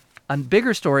of a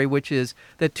bigger story, which is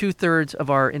that 2/3 of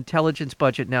our intelligence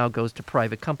budget now goes to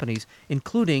private companies,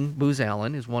 including Booz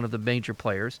Allen is one of the major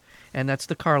players, and that's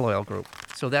the Carlyle Group.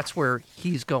 So that's where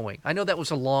he's going. I know that was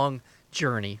a long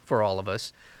journey for all of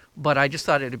us, but I just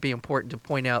thought it would be important to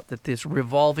point out that this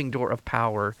revolving door of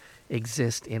power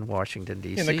exists in Washington,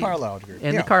 D.C. In the Carlyle Group.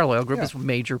 And the Carlyle Group is a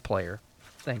major player.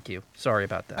 Thank you. Sorry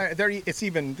about that.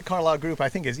 The Carlyle Group, I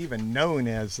think, is even known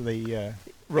as the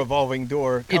revolving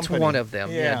door company. It's one of them.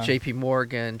 Yeah. J.P.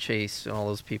 Morgan, Chase, and all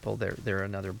those people. They're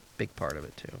another big part of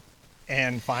it too.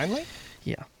 And finally,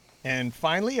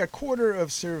 a quarter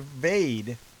of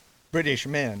surveyed British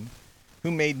men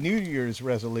who made New Year's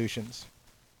resolutions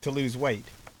to lose weight.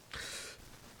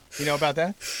 You know about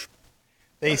that?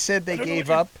 They said they gave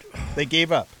up. They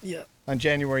gave up. Yeah. On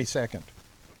January 2nd.